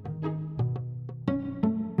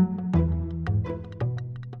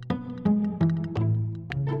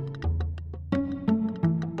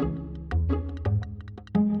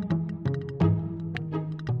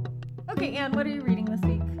 Okay, Anne, what are you reading this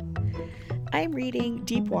week? I'm reading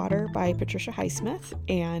Deep Water by Patricia Highsmith,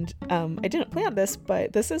 and I didn't plan this,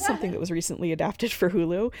 but this is something that was recently adapted for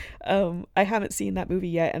Hulu. I haven't seen that movie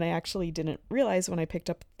yet, and I actually didn't realize when I picked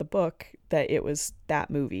up the book that it was that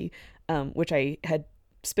movie, which I had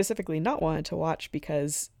specifically not wanted to watch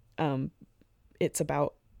because it's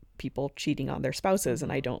about people cheating on their spouses,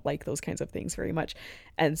 and I don't like those kinds of things very much,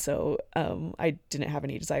 and so I didn't have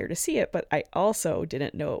any desire to see it. But I also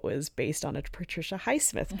didn't know it was based on a Patricia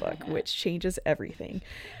Highsmith book, which changes everything.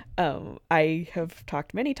 I have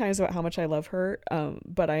talked many times about how much I love her,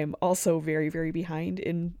 but I am also very, very behind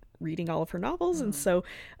in reading all of her novels, and so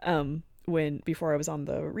before I was on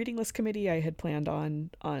the reading list committee, I had planned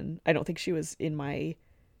on I don't think she was in my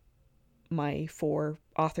 4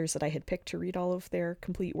 authors that I had picked to read all of their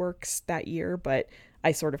complete works that year, but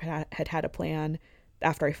I sort of had a plan.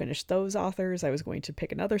 After I finished those authors, I was going to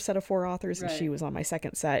pick another set of 4 authors, and she was on my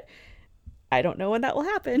second set. I don't know when that will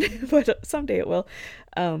happen, but someday it will.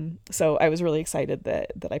 So I was really excited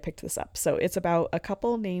that I picked this up. So it's about a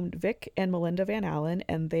couple named Vic and Melinda Van Allen,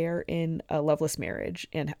 and they're in a loveless marriage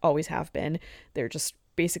and always have been. They're just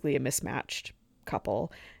basically a mismatched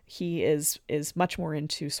couple. He is much more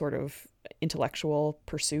into sort of intellectual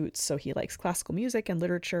pursuits, so he likes classical music and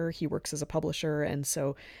literature. He works as a publisher, and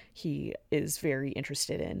so he is very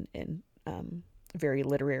interested in very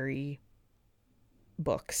literary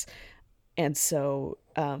books. And so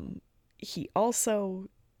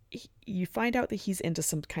you find out that he's into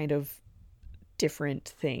some kind of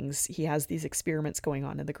different things. He has these experiments going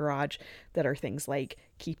on in the garage that are things like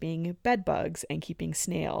keeping bed bugs and keeping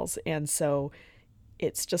snails, and so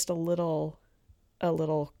it's just a little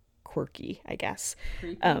quirky, I guess.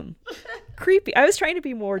 Creepy. I was trying to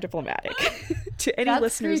be more diplomatic to any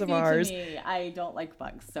listeners of ours. To me. I don't like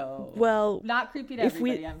bugs, so not creepy to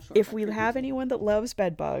everybody, I'm sure. If we have anyone that loves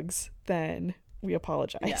bed bugs, then we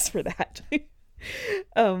apologize for that.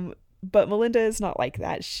 But Melinda is not like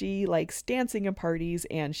that. She likes dancing and parties,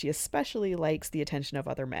 and she especially likes the attention of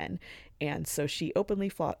other men. And so she openly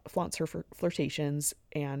flaunts her flirtations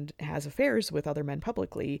and has affairs with other men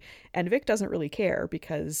publicly. And Vic doesn't really care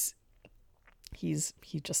because he's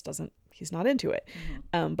not into it.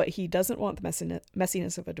 But he doesn't want the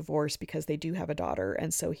messiness of a divorce because they do have a daughter.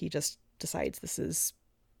 And so he just decides this is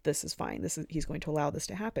fine. He's going to allow this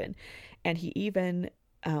to happen. And he even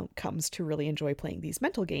comes to really enjoy playing these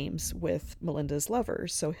mental games with Melinda's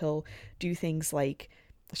lovers. So he'll do things like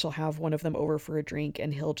she'll have one of them over for a drink,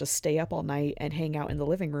 and he'll just stay up all night and hang out in the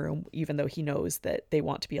living room, even though he knows that they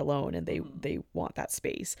want to be alone and they want that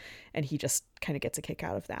space. And he just kind of gets a kick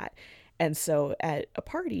out of that. And so at a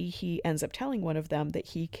party, he ends up telling one of them that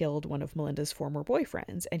he killed one of Melinda's former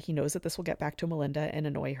boyfriends, and he knows that this will get back to Melinda and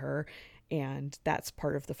annoy her, and that's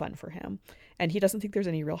part of the fun for him. And he doesn't think there's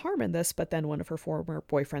any real harm in this, but then one of her former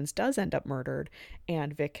boyfriends does end up murdered,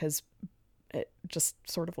 and Vic has just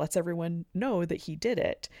sort of lets everyone know that he did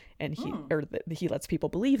it, and he lets people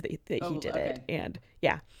believe that he did it. And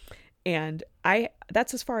yeah. And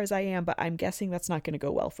that's as far as I am, but I'm guessing that's not going to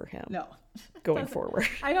go well for him. No. Going forward.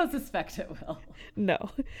 I don't suspect it will. No.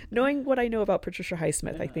 Knowing what I know about Patricia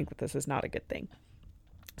Highsmith, I think that this is not a good thing.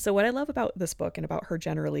 So what I love about this book and about her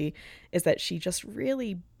generally is that she just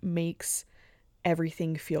really makes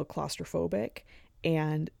everything feel claustrophobic.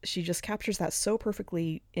 and she just captures that so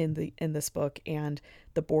perfectly in this book, and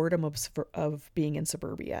the boredom of being in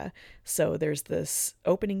suburbia. So there's this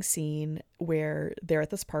opening scene where they're at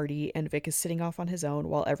this party and Vic is sitting off on his own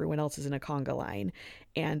while everyone else is in a conga line,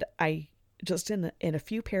 and I just in a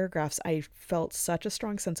few paragraphs I felt such a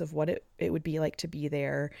strong sense of what it would be like to be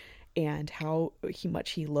there, and how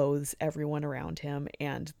much he loathes everyone around him,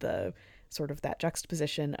 and the sort of that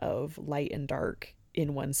juxtaposition of light and dark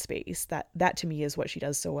in one space. That to me is what she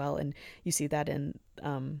does so well. And you see that in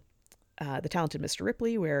The Talented Mr.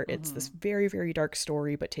 Ripley, where it's this very, very dark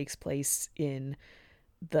story but takes place on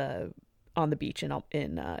the beach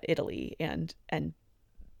in Italy, and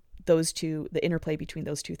those two, the interplay between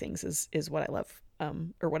those two things is what I love,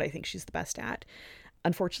 or what I think she's the best at.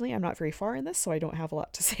 Unfortunately, I'm not very far in this, so I don't have a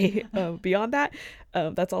lot to say beyond that.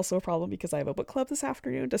 That's also a problem because I have a book club this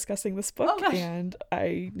afternoon discussing this book, and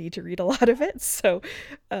I need to read a lot of it. So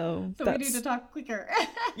we need to talk quicker.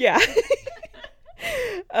 Yeah.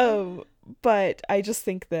 But I just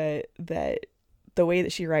think that the way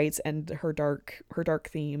that she writes and her dark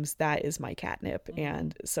themes, that is my catnip.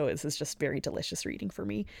 And so this is just very delicious reading for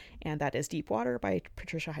me. And that is Deep Water by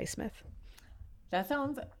Patricia Highsmith. That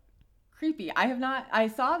sounds creepy. I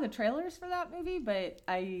saw the trailers for that movie, but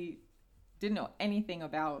I didn't know anything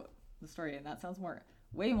about the story, and that sounds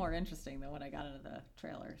way more interesting than what I got out of the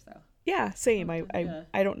trailer. So yeah, same. I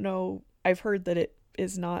don't know. I've heard that it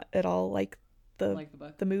is not at all like the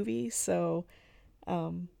book, the movie. So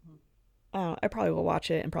I probably will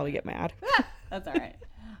watch it and probably get mad. That's all right.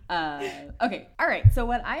 Okay. All right. So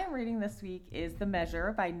what I am reading this week is The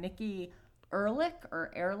Measure by Nikki Ehrlich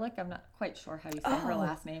or Ehrlich. I'm not quite sure how you say her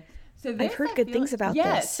last name. So I've heard good things about this.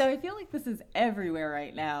 Yes, so I feel like this is everywhere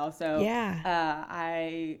right now. So yeah,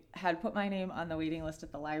 I had put my name on the waiting list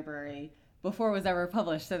at the library before it was ever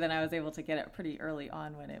published. So then I was able to get it pretty early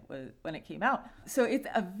on when it came out. So it's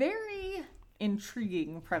a very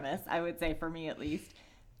intriguing premise, I would say, for me at least.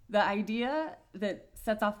 The idea that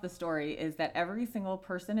sets off the story is that every single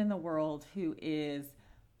person in the world who is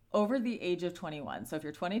over the age of 21, so if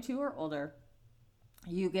you're 22 or older,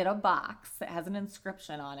 you get a box that has an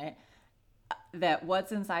inscription on it that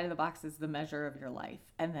what's inside of the box is the measure of your life.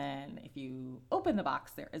 And then if you open the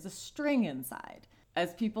box, there is a string inside.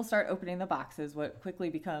 As people start opening the boxes, what quickly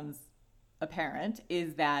becomes apparent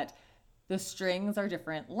is that the strings are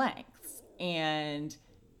different lengths. And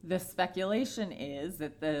the speculation is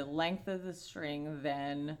that the length of the string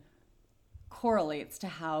then correlates to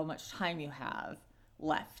how much time you have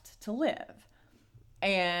left to live.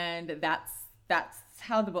 And that's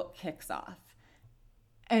how the book kicks off.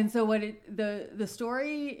 And so the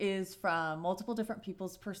story is from multiple different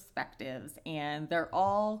people's perspectives, and they're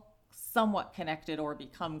all somewhat connected or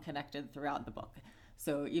become connected throughout the book.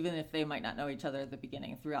 So even if they might not know each other at the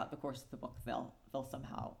beginning, throughout the course of the book, they'll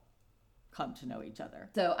somehow come to know each other.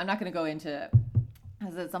 So I'm not going to go into,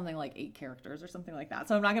 is it something like 8 characters or something like that?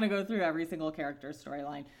 So I'm not going to go through every single character's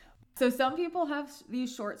storyline. So some people have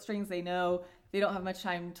these short strings. They know they don't have much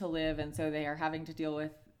time to live, and so they are having to deal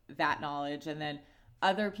with that knowledge. And then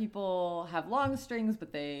other people have long strings,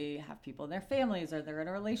 but they have people in their families, or they're in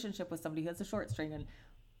a relationship with somebody who has a short string, and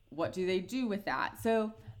what do they do with that?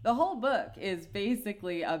 So the whole book is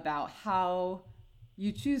basically about how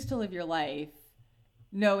you choose to live your life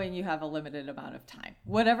knowing you have a limited amount of time,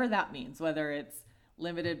 whatever that means, whether it's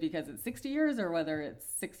limited because it's 60 years or whether it's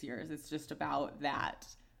 6 years. It's just about that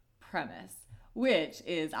premise, which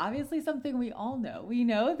is obviously something we all know. We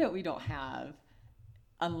know that we don't have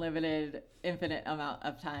unlimited, infinite amount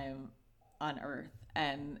of time on Earth.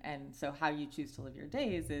 And so how you choose to live your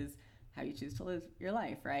days is how you choose to live your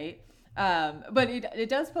life, right? But it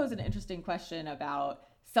does pose an interesting question about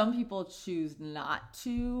some people choose not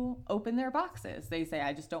to open their boxes. They say,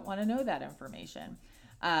 I just don't want to know that information.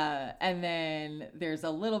 And then there's a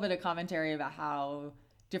little bit of commentary about how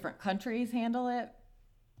different countries handle it.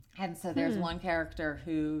 And so there's one character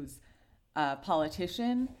who's a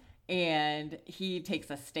politician, and he takes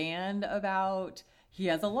a stand about, he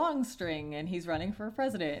has a long string and he's running for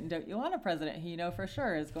president, and don't you want a president who you know for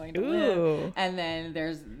sure is going to live? And then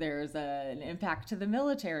there's an impact to the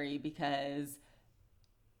military, because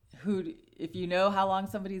if you know how long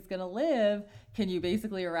somebody's going to live, can you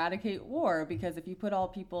basically eradicate war? Because if you put all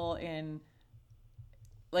people in,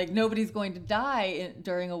 like, nobody's going to die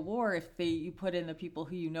during a war if you put in the people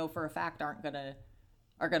who you know for a fact are going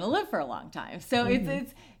to live for a long time. So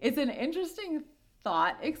it's an interesting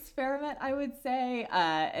thought experiment, I would say,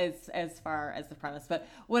 as far as the premise. But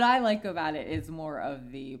what I like about it is more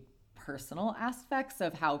of the personal aspects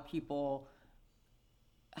of how people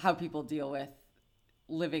deal with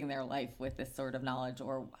living their life with this sort of knowledge,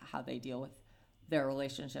 or how they deal with their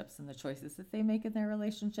relationships and the choices that they make in their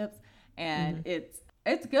relationships. And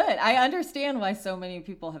it's good. I understand why so many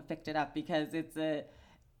people have picked it up, because it's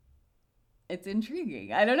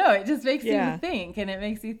intriguing. I don't know. It just makes you think, and it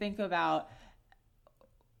makes you think about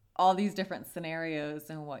all these different scenarios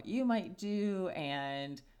and what you might do,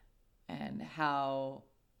 and how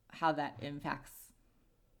that impacts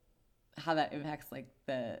like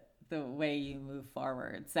the way you move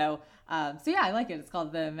forward. So yeah, I like it. It's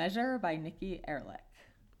called The Measure by Nikki Erlich.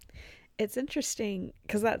 It's interesting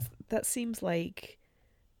because that seems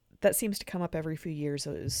to come up every few years.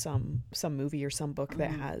 As some movie or some book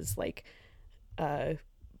that has like a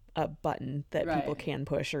button that people can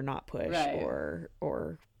push or not push,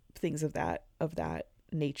 or things of that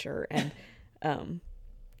nature, and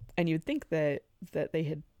you'd think that they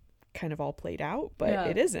had kind of all played out, but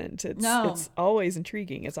it isn't. It's always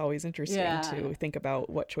intriguing. It's always interesting to think about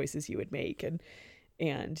what choices you would make, and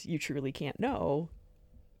you truly can't know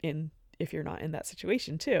if you're not in that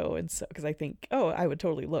situation too. And so, because I think, I would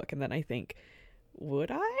totally look, and then I think,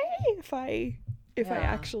 would I if I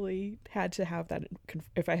actually had to have that,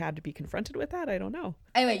 if I had to be confronted with that? I don't know.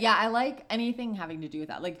 Anyway, yeah, I like anything having to do with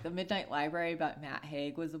that. Like The Midnight Library by Matt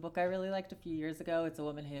Haig was a book I really liked a few years ago. It's a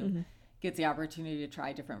woman who gets the opportunity to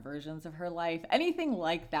try different versions of her life. Anything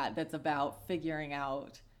like that that's about figuring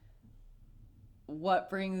out what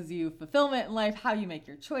brings you fulfillment in life, how you make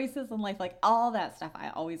your choices in life, like all that stuff. I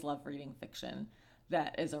always love reading fiction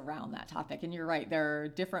that is around that topic. And you're right, there are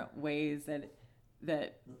different ways that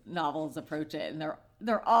novels approach it, and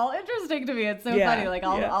they're all interesting to me. It's so funny. Like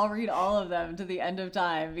I'll read all of them to the end of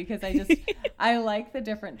time, because I like the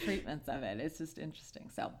different treatments of it. It's just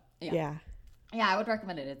interesting. So yeah, I would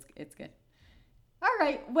recommend it. It's good. All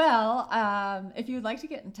right. Well, if you would like to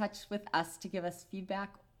get in touch with us to give us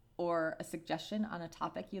feedback or a suggestion on a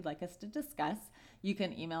topic you'd like us to discuss, you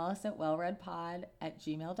can email us at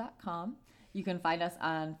wellreadpod@gmail.com. You can find us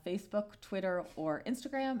on Facebook, Twitter, or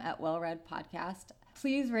Instagram at Well-Read Podcast.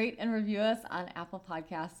 Please rate and review us on Apple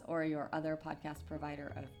Podcasts or your other podcast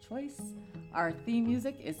provider of choice. Our theme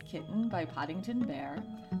music is Kitten by Poddington Bear.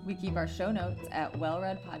 We keep our show notes at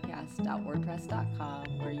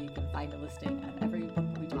wellreadpodcast.wordpress.com, where you can find a listing of every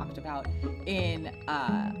book we talked about in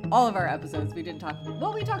all of our episodes. We talked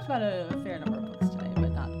about a fair number of books today,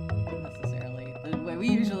 but not necessarily the way we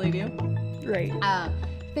usually do. Right.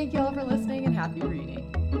 Thank you all for listening, and happy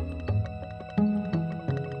reading.